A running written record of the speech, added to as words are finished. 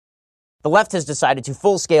The left has decided to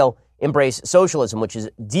full-scale embrace socialism, which is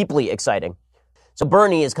deeply exciting. So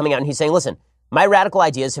Bernie is coming out and he's saying, listen, my radical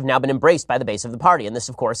ideas have now been embraced by the base of the party. And this,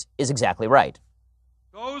 of course, is exactly right.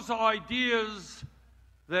 Those ideas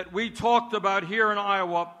that we talked about here in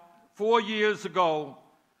Iowa 4 years ago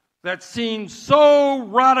that seemed so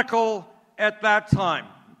radical at that time,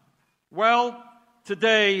 well,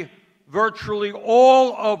 today, virtually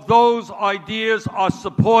all of those ideas are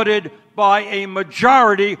supported by a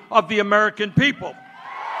majority of the American people.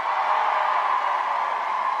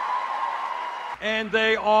 And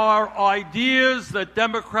they are ideas that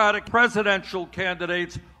Democratic presidential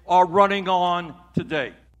candidates are running on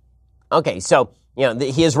today. Okay, so,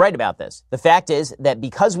 he is right about this. The fact is that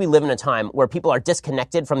because we live in a time where people are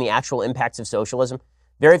disconnected from the actual impacts of socialism,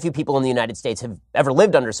 very few people in the United States have ever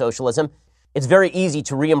lived under socialism. It's very easy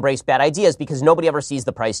to re-embrace bad ideas because nobody ever sees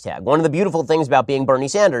the price tag. One of the beautiful things about being Bernie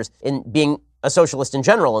Sanders and being a socialist in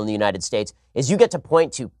general in the United States is you get to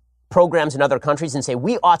point to programs in other countries and say,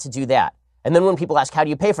 we ought to do that. And then when people ask, how do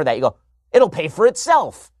you pay for that? You go, it'll pay for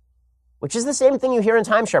itself, which is the same thing you hear in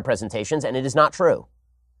timeshare presentations, and it is not true.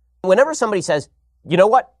 Whenever somebody says, you know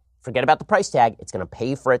what, forget about the price tag, it's going to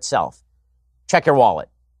pay for itself, check your wallet,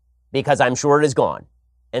 because I'm sure it is gone,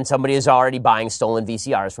 and somebody is already buying stolen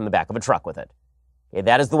VCRs from the back of a truck with it. Okay,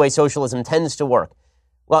 that is the way socialism tends to work.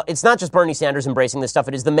 Well, it's not just Bernie Sanders embracing this stuff,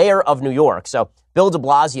 it is the mayor of New York. So Bill de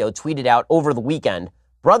Blasio tweeted out over the weekend,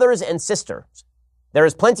 brothers and sisters, there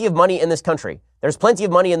is plenty of money in this country. There's plenty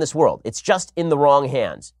of money in this world. It's just in the wrong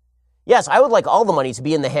hands. Yes, I would like all the money to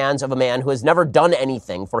be in the hands of a man who has never done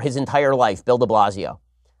anything for his entire life, Bill de Blasio.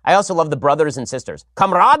 I also love the brothers and sisters.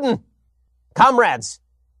 Kameraden! Comrades!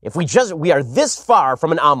 If we are this far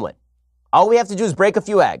from an omelet, all we have to do is break a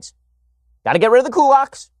few eggs. Got to get rid of the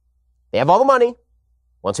kulaks. They have all the money.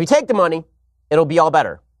 Once we take the money, it'll be all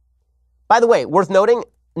better. By the way, worth noting,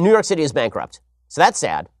 New York City is bankrupt. So that's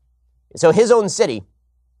sad. So his own city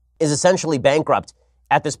is essentially bankrupt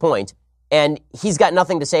at this point, and he's got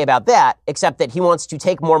nothing to say about that except that he wants to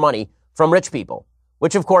take more money from rich people,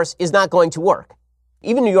 which of course is not going to work.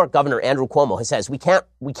 Even New York Governor Andrew Cuomo has says we can't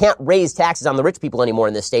raise taxes on the rich people anymore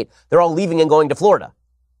in this state. They're all leaving and going to Florida,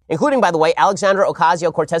 including, by the way, Alexandra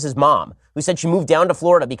Ocasio-Cortez's mom, who said she moved down to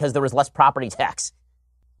Florida because there was less property tax.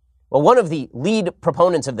 Well, one of the lead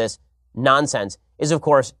proponents of this nonsense is, of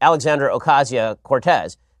course, Alexandra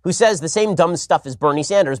Ocasio-Cortez, who says the same dumb stuff as Bernie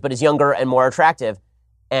Sanders, but is younger and more attractive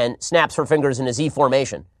and snaps her fingers in a Z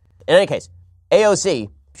formation. In any case, AOC,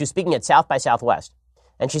 she was speaking at South by Southwest,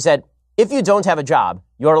 and she said, if you don't have a job,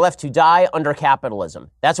 you are left to die under capitalism.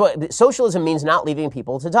 That's what socialism means, not leaving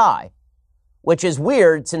people to die, which is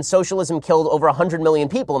weird since socialism killed over 100 million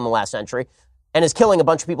people in the last century and is killing a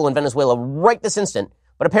bunch of people in Venezuela right this instant.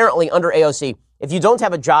 But apparently under AOC, if you don't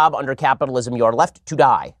have a job under capitalism, you are left to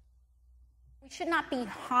die. We should not be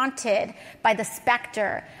haunted by the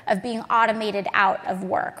specter of being automated out of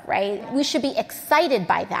work, right? We should be excited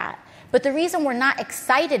by that. But the reason we're not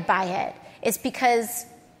excited by it is because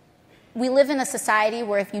we live in a society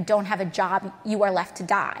where if you don't have a job, you are left to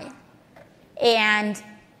die. And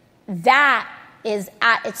that is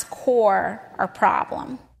at its core our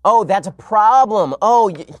problem. Oh, that's a problem. Oh,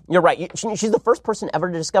 you're right. She's the first person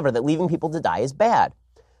ever to discover that leaving people to die is bad,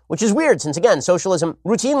 which is weird since, again, socialism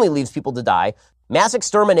routinely leaves people to die. Mass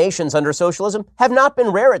exterminations under socialism have not been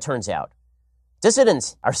rare, it turns out.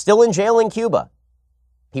 Dissidents are still in jail in Cuba.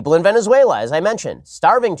 People in Venezuela, as I mentioned,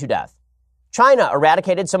 starving to death. China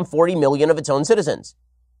eradicated some 40 million of its own citizens.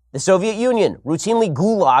 The Soviet Union routinely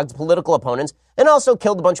gulagged political opponents and also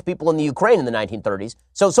killed a bunch of people in the Ukraine in the 1930s.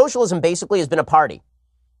 So socialism basically has been a party.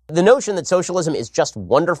 The notion that socialism is just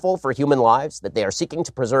wonderful for human lives, that they are seeking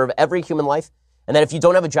to preserve every human life, and that if you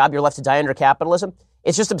don't have a job, you're left to die under capitalism,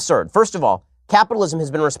 it's just absurd. First of all, capitalism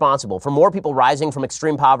has been responsible for more people rising from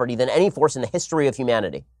extreme poverty than any force in the history of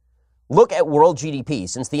humanity. Look at world GDP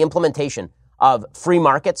since the implementation of free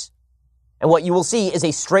markets, and what you will see is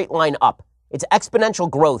a straight line up. It's exponential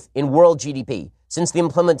growth in world GDP since the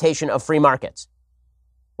implementation of free markets.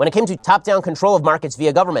 When it came to top-down control of markets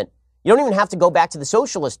via government, you don't even have to go back to the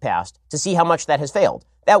socialist past to see how much that has failed.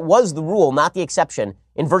 That was the rule, not the exception,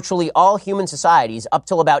 in virtually all human societies up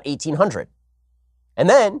till about 1800. And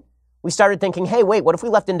then we started thinking, hey, wait, what if we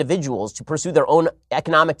left individuals to pursue their own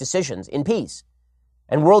economic decisions in peace?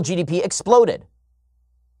 And world GDP exploded.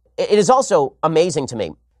 It is also amazing to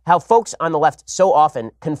me how folks on the left so often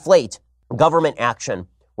conflate government action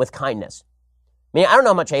with kindness. I mean, I don't know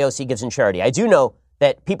how much AOC gives in charity. I do know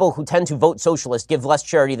that people who tend to vote socialist give less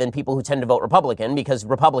charity than people who tend to vote Republican because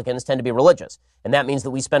Republicans tend to be religious. And that means that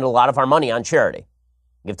we spend a lot of our money on charity.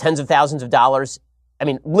 We give tens of thousands of dollars, I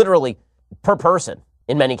mean, literally per person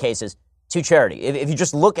in many cases, to charity. If you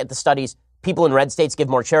just look at the studies, people in red states give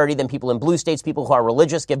more charity than people in blue states. People who are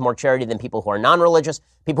religious give more charity than people who are non-religious.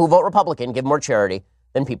 People who vote Republican give more charity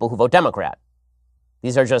than people who vote Democrat.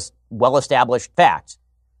 These are just well-established facts.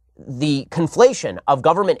 The conflation of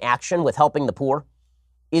government action with helping the poor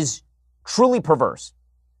is truly perverse.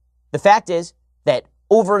 The fact is that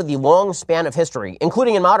over the long span of history,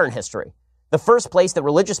 including in modern history, the first place that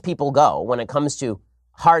religious people go when it comes to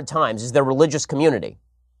hard times is their religious community.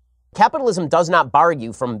 Capitalism does not bar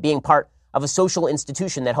you from being part of a social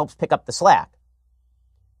institution that helps pick up the slack.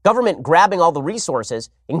 Government grabbing all the resources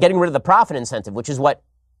and getting rid of the profit incentive, which is what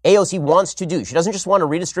AOC wants to do. She doesn't just want to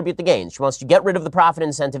redistribute the gains. She wants to get rid of the profit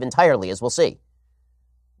incentive entirely, as we'll see.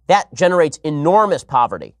 That generates enormous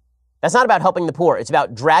poverty. That's not about helping the poor. It's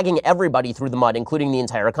about dragging everybody through the mud, including the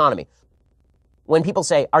entire economy. When people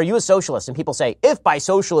say, are you a socialist? And people say, if by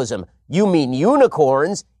socialism you mean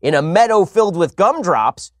unicorns in a meadow filled with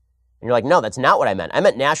gumdrops, and you're like, no, that's not what I meant. I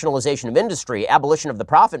meant nationalization of industry, abolition of the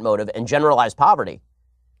profit motive, and generalized poverty.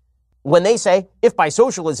 When they say, if by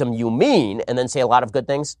socialism you mean, and then say a lot of good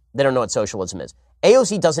things, they don't know what socialism is.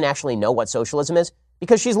 AOC doesn't actually know what socialism is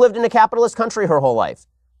because she's lived in a capitalist country her whole life.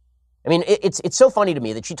 I mean, it's so funny to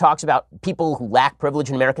me that she talks about people who lack privilege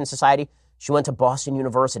in American society. She went to Boston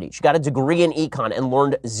University. She got a degree in econ and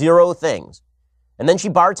learned 0 things. And then she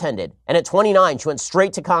bartended. And at 29, she went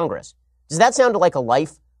straight to Congress. Does that sound like a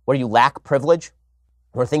life where you lack privilege,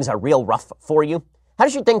 where things are real rough for you? How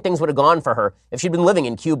does she think things would have gone for her if she'd been living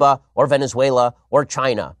in Cuba or Venezuela or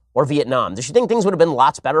China or Vietnam? Does she think things would have been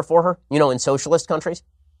lots better for her, in socialist countries?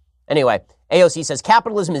 Anyway, AOC says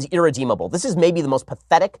capitalism is irredeemable. This is maybe the most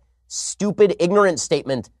pathetic, stupid, ignorant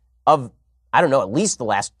statement of, I don't know, at least the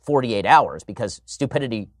last 48 hours, because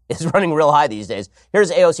stupidity is running real high these days. Here's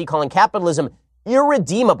AOC calling capitalism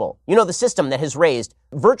irredeemable. The system that has raised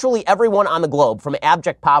virtually everyone on the globe from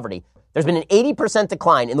abject poverty. There's been an 80%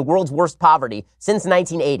 decline in the world's worst poverty since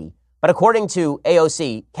 1980. But according to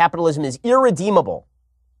AOC, capitalism is irredeemable.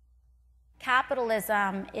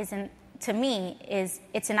 Capitalism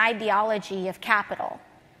it's an ideology of capital.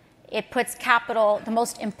 It puts capital, the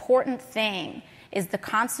most important thing is the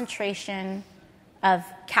concentration of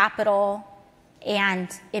capital, and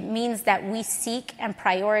it means that we seek and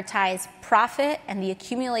prioritize profit and the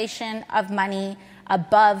accumulation of money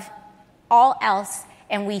above all else,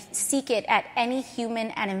 and we seek it at any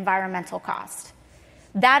human and environmental cost.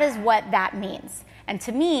 That is what that means. And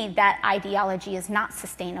to me, that ideology is not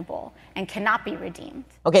sustainable and cannot be redeemed.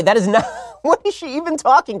 Okay, that is not, what is she even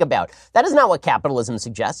talking about? That is not what capitalism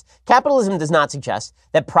suggests. Capitalism does not suggest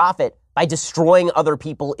that profit by destroying other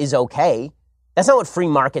people is okay. That's not what free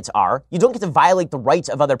markets are. You don't get to violate the rights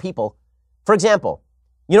of other people. For example,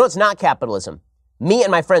 it's not capitalism. Me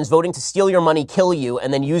and my friends voting to steal your money, kill you,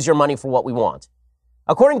 and then use your money for what we want.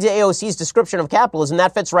 According to AOC's description of capitalism,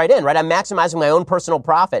 that fits right in, right? I'm maximizing my own personal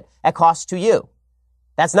profit at cost to you.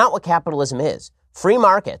 That's not what capitalism is. Free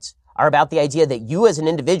markets are about the idea that you as an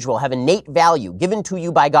individual have innate value given to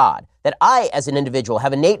you by God, that I as an individual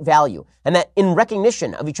have innate value, and that in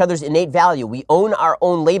recognition of each other's innate value, we own our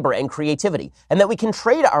own labor and creativity, and that we can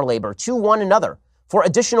trade our labor to one another for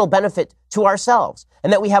additional benefit to ourselves,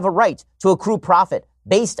 and that we have a right to accrue profit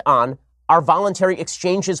based on our voluntary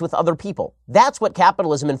exchanges with other people. That's what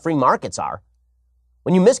capitalism and free markets are.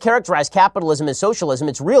 When you mischaracterize capitalism as socialism,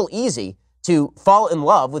 it's real easy to fall in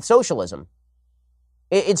love with socialism.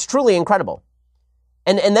 It's truly incredible.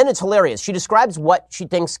 And then it's hilarious. She describes what she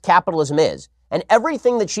thinks capitalism is, and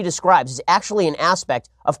everything that she describes is actually an aspect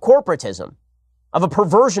of corporatism, of a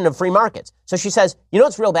perversion of free markets. So she says,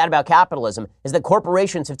 what's real bad about capitalism is that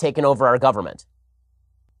corporations have taken over our government.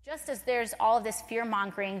 Just as there's all of this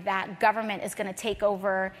fear-mongering that government is going to take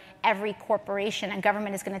over every corporation and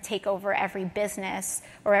government is going to take over every business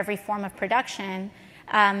or every form of production,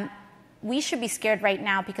 we should be scared right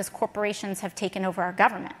now because corporations have taken over our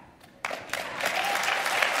government.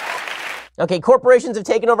 Okay, corporations have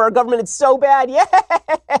taken over our government. It's so bad. Yeah.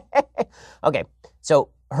 Okay, so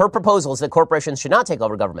her proposal is that corporations should not take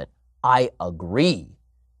over government. I agree.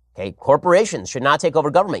 Okay, corporations should not take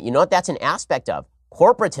over government. You know what that's an aspect of?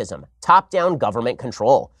 Corporatism, top-down government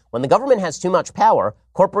control. When the government has too much power,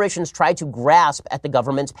 corporations try to grasp at the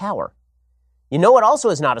government's power. You know what also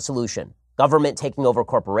is not a solution? Government taking over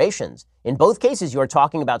corporations. In both cases, you are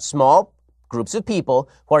talking about small groups of people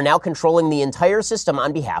who are now controlling the entire system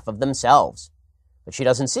on behalf of themselves. But she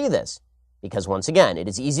doesn't see this because, once again, it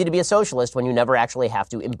is easy to be a socialist when you never actually have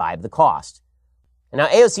to imbibe the cost. And now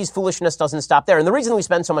AOC's foolishness doesn't stop there. And the reason we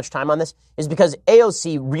spend so much time on this is because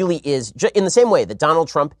AOC really is, in the same way that Donald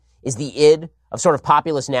Trump is the id of sort of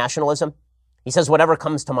populist nationalism, he says whatever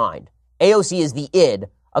comes to mind. AOC is the id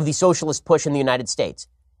of the socialist push in the United States.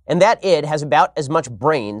 And that id has about as much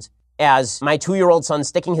brains as my 2-year-old son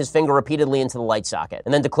sticking his finger repeatedly into the light socket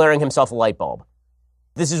and then declaring himself a light bulb.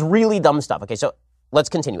 This is really dumb stuff. Okay, so let's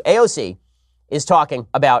continue. AOC is talking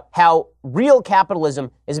about how real capitalism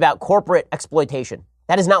is about corporate exploitation.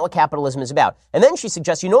 That is not what capitalism is about. And then she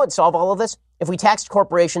suggests, you know what would solve all of this? If we taxed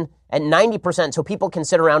corporation at 90% so people can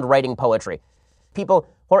sit around writing poetry. People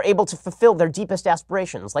who are able to fulfill their deepest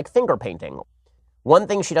aspirations, like finger painting. One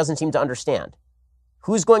thing she doesn't seem to understand.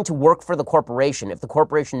 Who's going to work for the corporation if the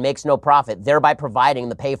corporation makes no profit, thereby providing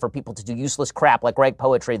the pay for people to do useless crap like write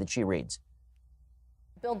poetry that she reads?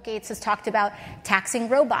 Bill Gates has talked about taxing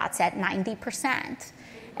robots at 90%.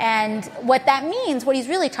 And what that means, what he's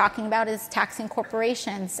really talking about, is taxing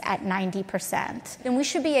corporations at 90%. And we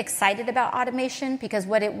should be excited about automation because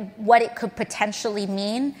what it could potentially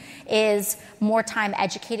mean is more time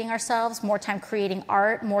educating ourselves, more time creating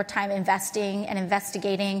art, more time investing and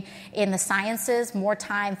investigating in the sciences, more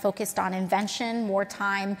time focused on invention, more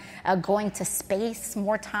time going to space,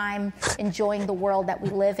 more time enjoying the world that we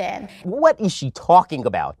live in. What is she talking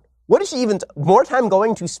about? What is she even... more time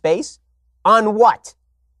going to space? On what?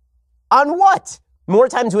 On what? More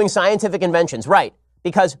time doing scientific inventions, right?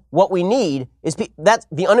 Because what we need is that's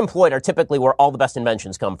the unemployed are typically where all the best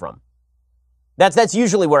inventions come from. That's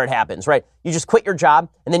usually where it happens, right? You just quit your job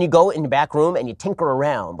and then you go in the back room and you tinker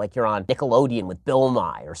around like you're on Nickelodeon with Bill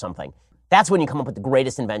Nye or something. That's when you come up with the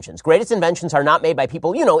greatest inventions. Greatest inventions are not made by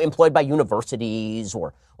people, employed by universities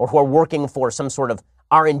or who are working for some sort of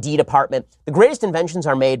R&D department. The greatest inventions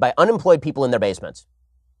are made by unemployed people in their basements.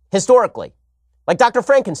 Historically. Like Dr.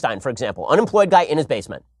 Frankenstein, for example, unemployed guy in his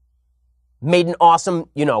basement. Made an awesome,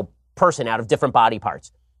 person out of different body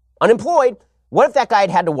parts. Unemployed, what if that guy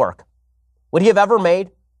had to work? Would he have ever made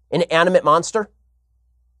an animate monster?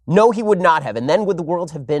 No, he would not have. And then would the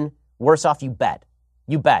world have been worse off? You bet.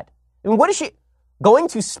 You bet. I mean, what is she, going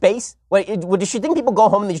to space? Does she think people go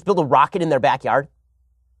home and they just build a rocket in their backyard?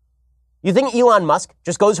 You think Elon Musk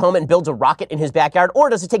just goes home and builds a rocket in his backyard? Or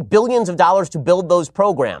does it take billions of dollars to build those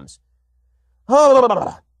programs?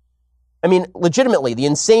 I mean, legitimately, the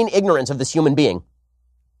insane ignorance of this human being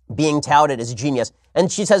touted as a genius. And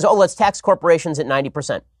she says, let's tax corporations at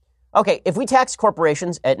 90%. Okay, if we tax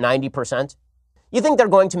corporations at 90%, you think they're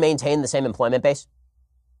going to maintain the same employment base?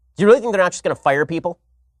 Do you really think they're not just going to fire people?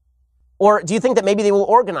 Or do you think that maybe they will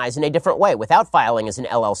organize in a different way without filing as an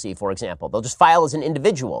LLC, for example? They'll just file as an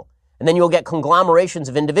individual. And then you'll get conglomerations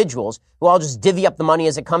of individuals who all just divvy up the money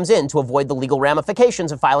as it comes in to avoid the legal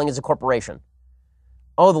ramifications of filing as a corporation.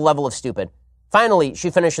 Oh, the level of stupid. Finally, she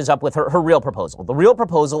finishes up with her real proposal. The real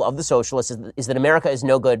proposal of the socialists is that America is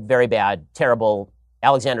no good, very bad, terrible.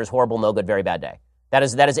 Alexander's horrible, no good, very bad day. That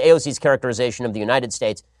is AOC's characterization of the United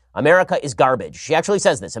States. America is garbage. She actually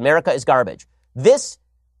says this. America is garbage. This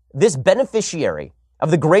beneficiary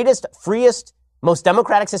of the greatest, freest, most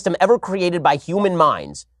democratic system ever created by human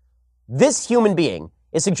minds, this human being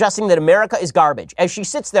is suggesting that America is garbage as she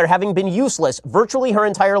sits there having been useless virtually her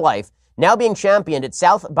entire life, now being championed at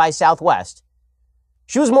South by Southwest.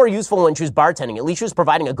 She was more useful when she was bartending. At least she was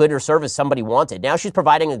providing a good or service somebody wanted. Now she's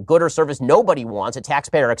providing a good or service nobody wants at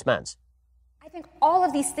taxpayer expense. I think all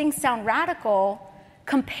of these things sound radical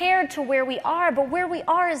compared to where we are, but where we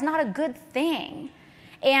are is not a good thing.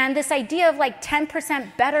 And this idea of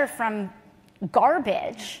 10% better from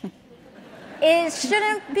garbage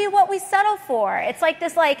shouldn't be what we settle for. It's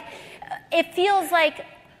it feels like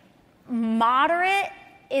moderate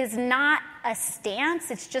is not a stance,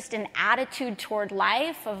 it's just an attitude toward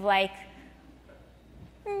life of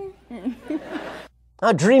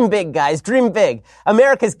Oh, dream big, guys, dream big.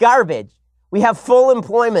 America's garbage. We have full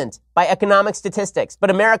employment by economic statistics, but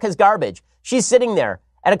America's garbage. She's sitting there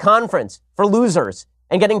at a conference for losers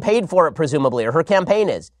and getting paid for it, presumably, or her campaign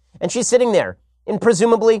is. And she's sitting there in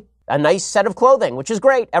presumably a nice set of clothing, which is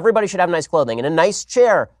great. Everybody should have nice clothing, and a nice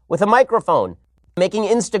chair with a microphone, making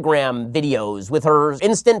Instagram videos with her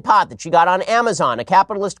Instant Pot that she got on Amazon, a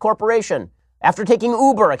capitalist corporation. After taking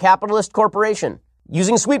Uber, a capitalist corporation.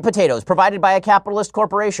 Using sweet potatoes provided by a capitalist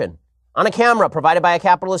corporation. On a camera provided by a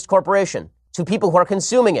capitalist corporation. To people who are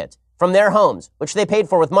consuming it from their homes, which they paid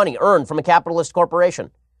for with money earned from a capitalist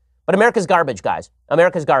corporation. But America's garbage, guys.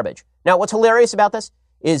 America's garbage. Now, what's hilarious about this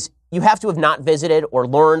is you have to have not visited or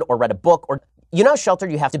learned or read a book or... You know how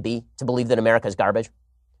sheltered you have to be to believe that America's garbage?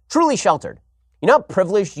 Truly sheltered. You know how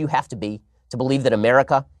privileged you have to be to believe that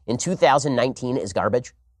America in 2019 is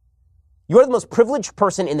garbage? You are the most privileged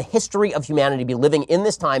person in the history of humanity to be living in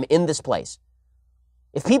this time, in this place.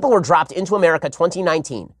 If people were dropped into America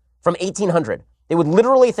 2019 from 1800, they would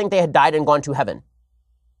literally think they had died and gone to heaven.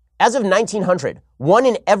 As of 1900, 1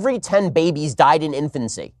 in every 10 babies died in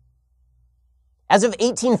infancy. As of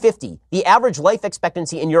 1850, the average life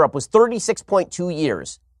expectancy in Europe was 36.2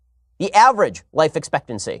 years. The average life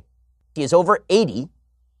expectancy is over 80.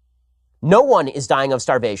 No one is dying of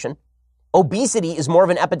starvation. Obesity is more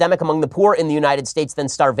of an epidemic among the poor in the United States than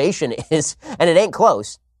starvation is, and it ain't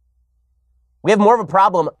close. We have more of a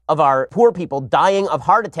problem of our poor people dying of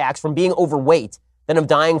heart attacks from being overweight than of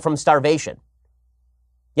dying from starvation.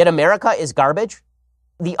 Yet America is garbage.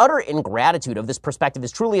 The utter ingratitude of this perspective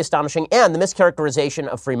is truly astonishing, and the mischaracterization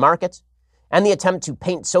of free markets and the attempt to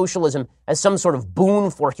paint socialism as some sort of boon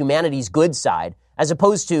for humanity's good side, as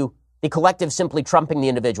opposed to the collective simply trumping the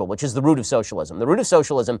individual, which is the root of socialism. The root of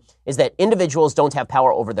socialism is that individuals don't have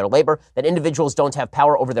power over their labor, that individuals don't have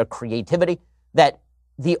power over their creativity, that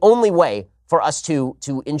the only way for us to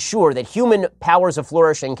ensure that human powers of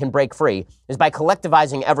flourishing can break free is by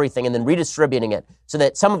collectivizing everything and then redistributing it so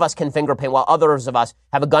that some of us can finger paint while others of us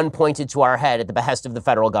have a gun pointed to our head at the behest of the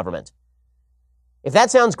federal government. If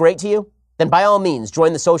that sounds great to you, then by all means,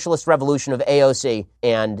 join the socialist revolution of AOC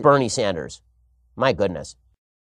and Bernie Sanders. My goodness.